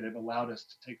inconvenient that have allowed us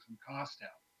to take some cost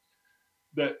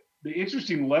out. The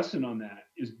interesting lesson on that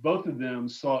is both of them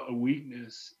saw a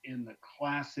weakness in the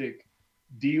classic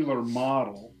dealer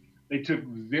model. They took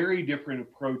very different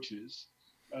approaches.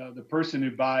 The person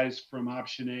who buys from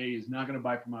option A is not going to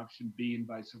buy from option B, and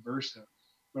vice versa.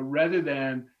 But rather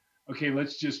than, okay,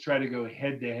 let's just try to go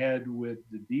head to head with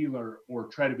the dealer or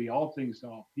try to be all things to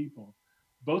all people,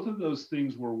 both of those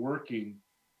things were working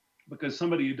because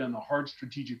somebody had done the hard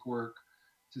strategic work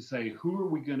to say, who are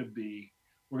we going to be?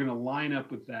 We're going to line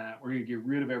up with that. We're going to get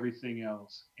rid of everything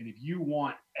else. And if you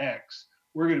want X,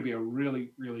 we're going to be a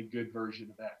really, really good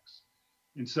version of X.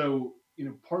 And so,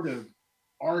 part of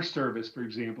our service, for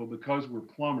example, because we're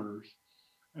plumbers,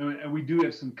 and we do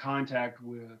have some contact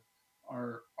with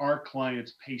our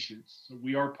clients' patients. So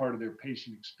we are part of their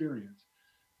patient experience.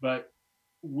 But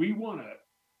we want to,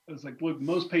 it's like, look,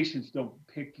 most patients don't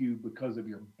pick you because of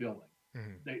your billing.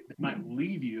 Mm-hmm. They might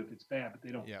leave you if it's bad, but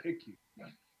they don't pick you.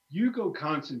 You go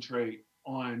concentrate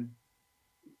on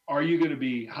Are you going to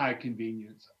be high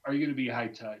convenience? Are you going to be high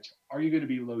touch? Are you going to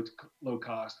be low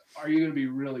cost? Are you going to be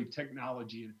really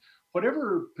technology? And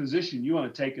whatever position you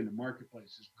want to take in the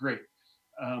marketplace is great.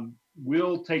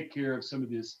 We'll take care of some of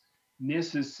this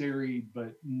necessary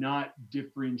but not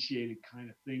differentiated kind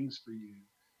of things for you,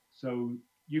 so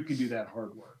you can do that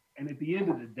hard work. And at the end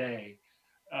of the day,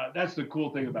 that's the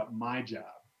cool thing about my job,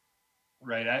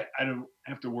 right? I don't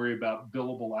have to worry about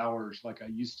billable hours like I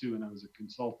used to when I was a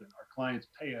consultant. Our clients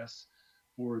pay us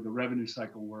for the revenue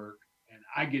cycle work, and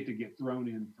I get thrown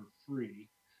in for free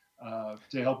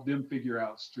to help them figure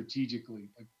out strategically,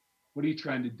 like, what are you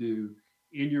trying to do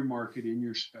in your market, in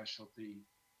your specialty?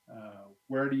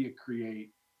 Where do you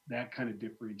create that kind of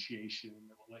differentiation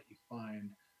that will let you find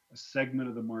a segment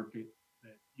of the market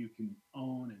that you can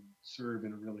own and serve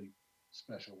in a really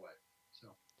special way? So,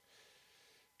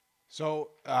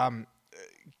 So,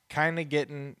 kind of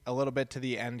getting a little bit to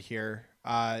the end here.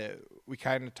 We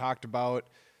kind of talked about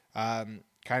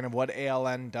kind of what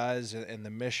ALN does and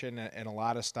the mission and a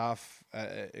lot of stuff,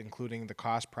 including the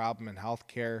cost problem in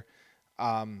healthcare.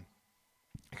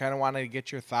 I kind of wanted to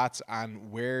get your thoughts on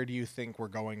where do you think we're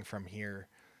going from here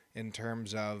in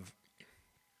terms of,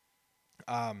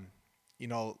 um,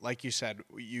 like you said,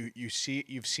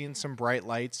 you've seen some bright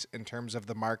lights in terms of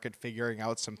the market figuring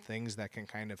out some things that can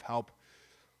kind of help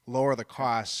lower the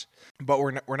costs, but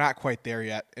we're not quite there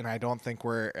yet, and I don't think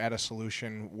we're at a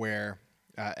solution where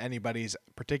anybody's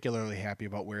particularly happy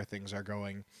about where things are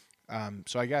going.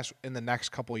 So I guess in the next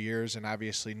couple of years, and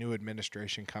obviously new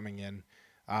administration coming in,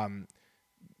 um,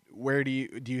 where do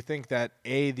you think that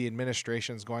the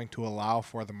administration is going to allow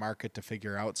for the market to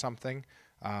figure out something,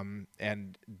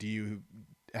 and do you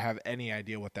have any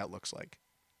idea what that looks like?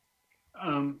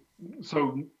 um,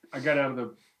 so I got out of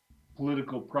the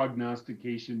political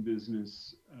prognostication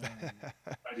business.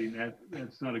 I mean,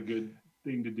 that's not a good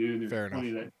thing to do, and there's Fair plenty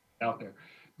enough. of that out there.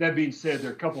 That being said,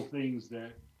 there are a couple things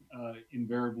that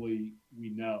invariably we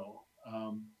know.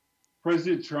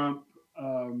 President Trump,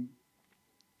 um,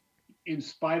 in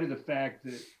spite of the fact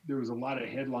that there was a lot of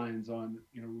headlines on,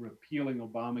 repealing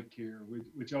Obamacare,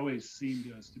 which always seemed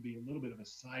to us to be a little bit of a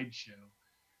sideshow,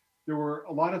 there were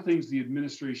a lot of things the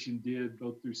administration did,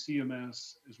 both through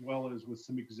CMS as well as with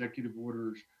some executive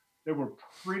orders, that were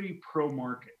pretty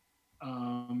pro-market,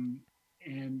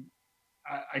 and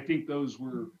I think those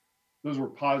were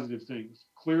positive things.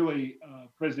 Clearly,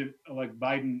 President-elect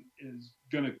Biden is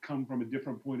going to come from a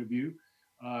different point of view.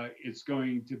 It's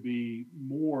going to be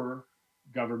more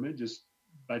government, just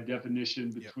by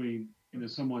definition, Yep. between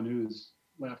someone who's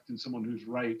left and someone who's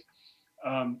right.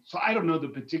 So I don't know the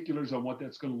particulars on what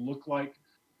that's going to look like.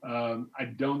 I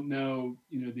don't know,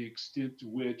 the extent to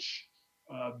which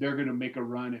they're going to make a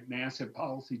run at massive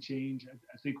policy change.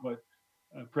 I think what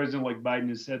President like Biden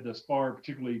has said thus far,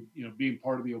 particularly being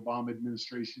part of the Obama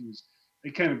administration, is they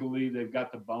kind of believe they've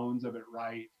got the bones of it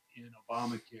right in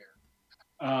Obamacare.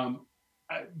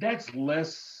 That's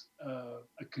less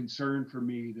a concern for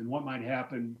me than what might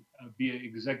happen via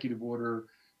executive order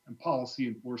and policy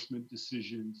enforcement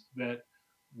decisions that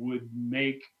would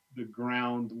make the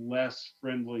ground less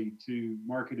friendly to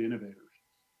market innovators.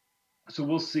 So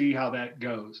we'll see how that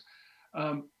goes.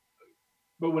 Um,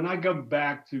 but when I go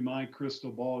back to my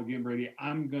crystal ball again, Brady,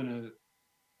 I'm going to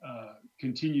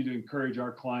continue to encourage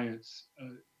our clients,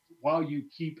 while you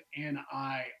keep an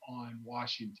eye on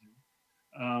Washington.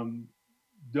 Um,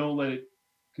 don't let it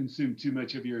consume too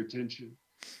much of your attention.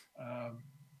 Um,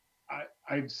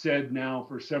 I've said now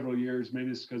for several years,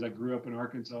 maybe it's because I grew up in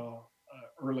Arkansas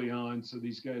early on, so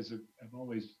these guys have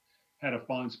always had a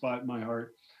fond spot in my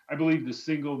heart. I believe the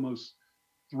single most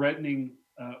threatening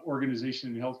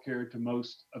organization in healthcare to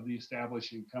most of the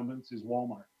established incumbents is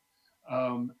Walmart.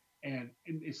 Um, and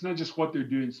it's not just what they're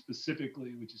doing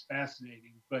specifically, which is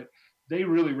fascinating, but they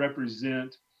really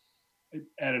represent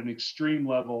at an extreme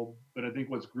level. But I think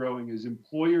what's growing is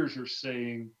employers are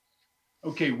saying,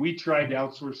 okay, we tried to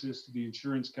outsource this to the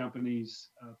insurance companies,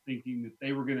 thinking that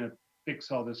they were going to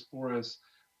fix all this for us.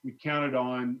 We counted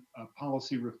on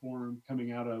policy reform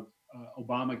coming out of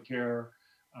Obamacare.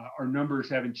 Our numbers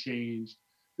haven't changed.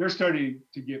 They're starting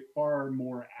to get far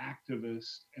more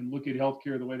activist and look at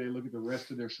healthcare the way they look at the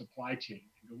rest of their supply chain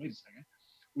and go, wait a second,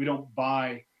 we don't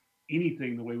buy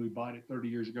anything the way we bought it 30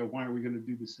 years ago. Why are we going to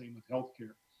do the same with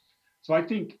healthcare? So I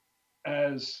think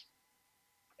as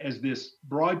this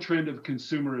broad trend of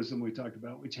consumerism we talked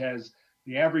about, which has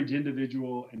the average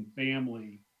individual and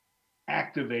family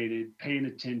activated, paying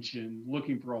attention,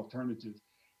 looking for alternatives.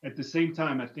 At the same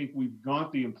time, I think we've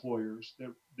got the employers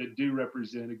that do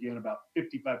represent, again, about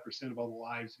 55% of all the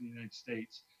lives in the United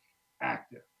States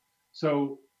active.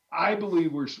 So I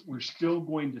believe we're still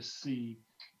going to see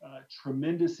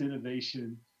tremendous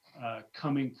innovation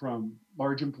coming from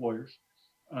large employers.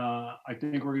 I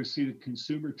think we're going to see the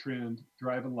consumer trend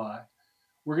drive a lot.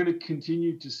 We're going to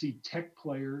continue to see tech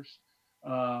players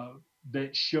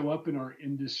that show up in our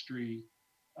industry,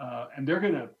 and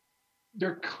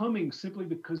they're coming simply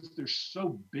because they're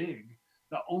so big.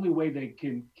 The only way they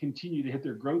can continue to hit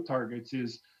their growth targets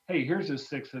is, hey, here's a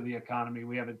sixth of the economy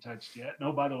we haven't touched yet.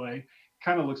 No, by the way,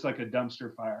 kind of looks like a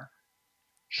dumpster fire.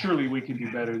 Surely we can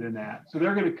do better than that. So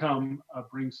they're going to come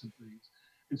bring some things.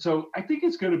 And so I think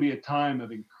it's going to be a time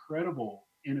of incredible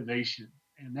innovation.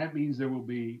 And that means there will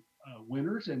be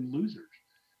winners and losers.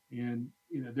 And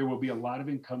there will be a lot of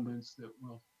incumbents that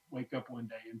will wake up one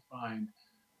day and find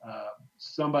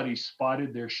somebody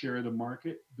spotted their share of the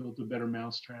market, built a better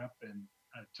mousetrap, and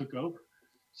took over.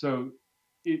 So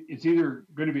it's either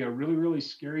going to be a really, really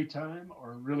scary time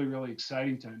or a really, really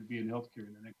exciting time to be in healthcare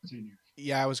in the next 10 years.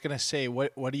 Yeah, I was going to say,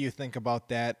 what do you think about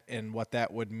that and what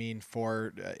that would mean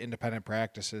for independent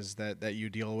practices that you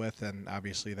deal with, and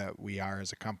obviously that we are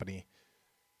as a company?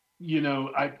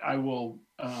 I will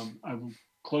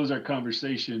close our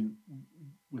conversation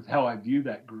with how I view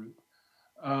that group.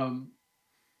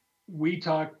 We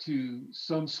talk to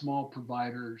some small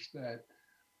providers that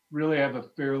really have a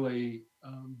fairly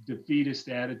defeatist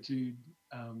attitude.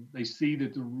 They see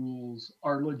that the rules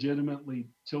are legitimately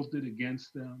tilted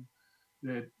against them,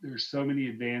 that there's so many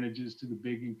advantages to the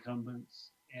big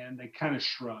incumbents, and they kind of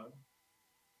shrug.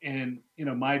 And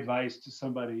my advice to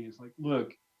somebody is like,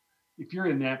 look, if you're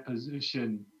in that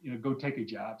position, go take a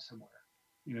job somewhere.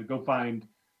 Go find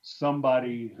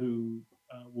somebody who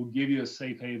will give you a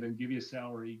safe haven, give you a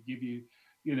salary, give you,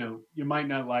 you might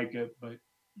not like it, but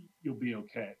you'll be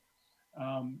okay.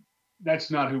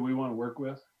 That's not who we want to work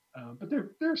with. But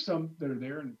there are some that are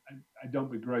there, and I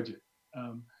don't begrudge it.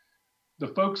 The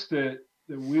folks that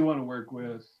we want to work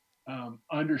with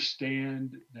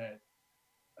understand that,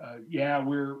 yeah,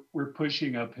 we're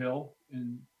pushing uphill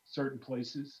in certain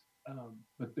places,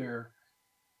 but they're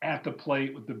at the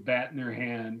plate with the bat in their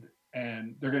hand,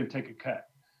 and they're going to take a cut.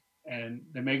 And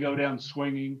they may go down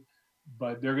swinging,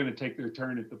 but they're going to take their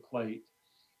turn at the plate.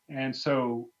 And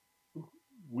so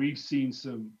we've seen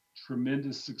some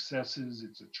tremendous successes.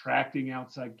 It's attracting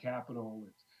outside capital.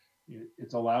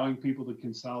 It's allowing people to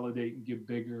consolidate and get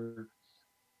bigger.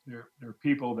 There are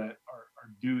people that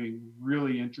are doing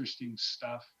really interesting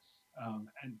stuff.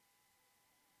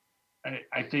 And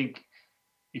I think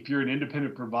if you're an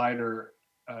independent provider,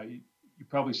 you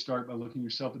probably start by looking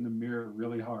yourself in the mirror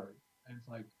really hard. And it's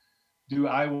like, do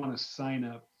I want to sign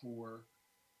up for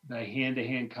the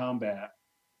hand-to-hand combat?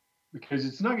 Because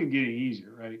it's not going to get any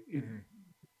easier, right?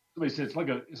 Somebody said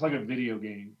it's like a video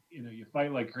game. You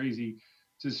fight like crazy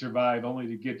to survive, only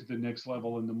to get to the next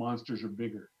level, and the monsters are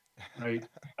bigger, right?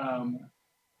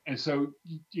 And so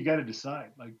you got to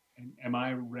decide, like, am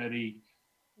I ready?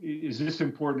 Is this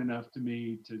important enough to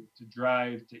me to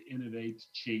drive, to innovate, to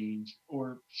change,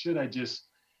 or should I just,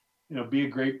 be a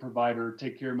great provider,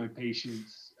 take care of my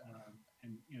patients,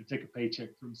 and take a paycheck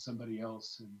from somebody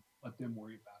else and let them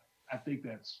worry about it? I think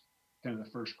that's kind of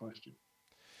the first question.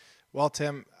 Well,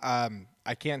 Tim,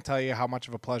 I can't tell you how much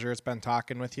of a pleasure it's been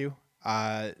talking with you.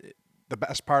 The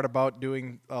best part about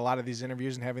doing a lot of these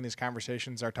interviews and having these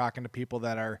conversations are talking to people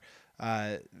that are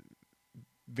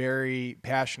very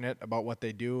passionate about what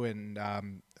they do and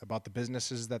about the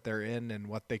businesses that they're in and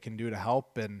what they can do to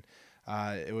help. And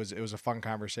it was a fun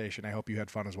conversation. I hope you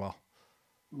had fun as well.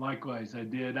 Likewise, I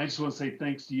did. I just want to say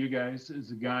thanks to you guys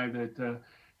as a guy that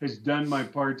has done my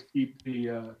part to keep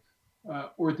the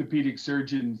orthopedic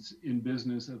surgeons in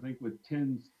business. I think with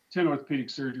 10 orthopedic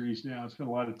surgeries now, I spent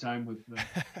a lot of time with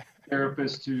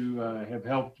therapists who have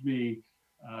helped me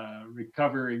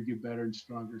recover and get better and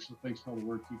stronger. So thanks for all the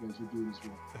work you guys are doing as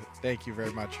well. Thank you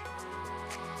very much.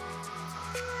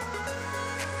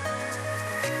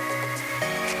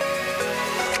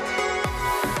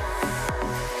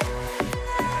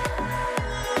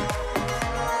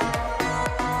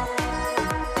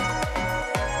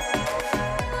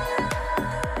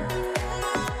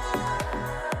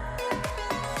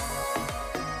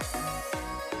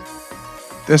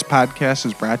 This podcast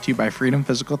is brought to you by Freedom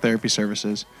Physical Therapy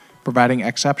Services, providing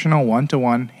exceptional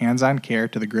one-to-one, hands-on care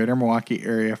to the greater Milwaukee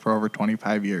area for over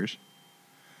 25 years.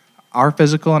 Our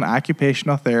physical and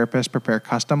occupational therapists prepare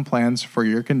custom plans for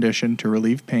your condition to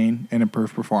relieve pain and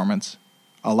improve performance.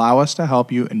 Allow us to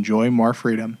help you enjoy more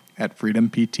freedom at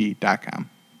freedompt.com.